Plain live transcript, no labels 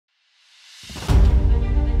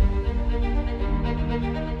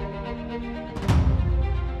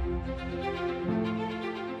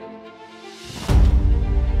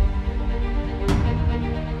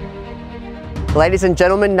Ladies and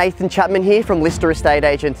gentlemen, Nathan Chapman here from Lister Estate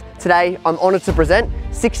Agents. Today, I'm honoured to present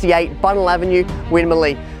 68 Bunnal Avenue,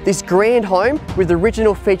 Winmalee. This grand home with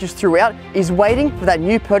original features throughout is waiting for that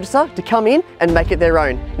new purchaser to come in and make it their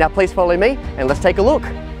own. Now please follow me and let's take a look.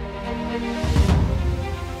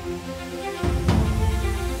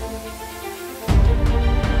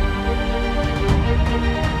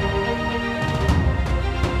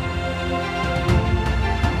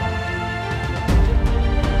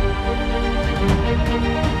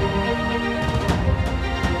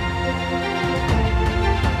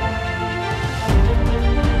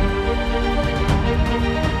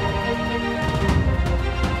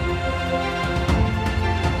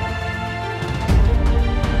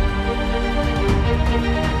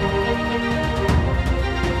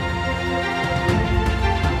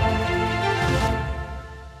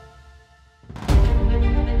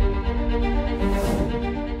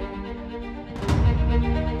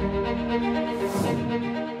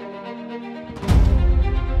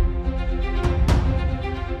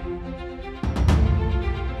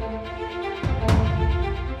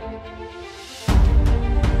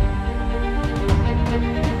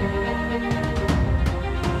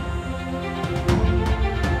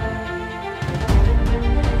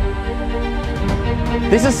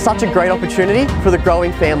 This is such a great opportunity for the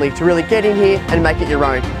growing family to really get in here and make it your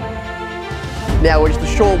own. Now we're just a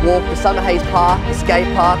short walk to Summer Hayes Park, the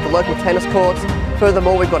skate park, the local tennis courts.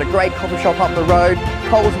 Furthermore, we've got a great coffee shop up the road,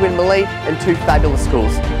 Coles Winmalee, and 2 fabulous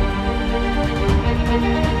schools.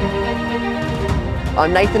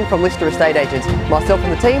 I'm Nathan from Lister Estate Agents. Myself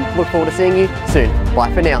and the team look forward to seeing you soon.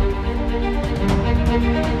 Bye for now.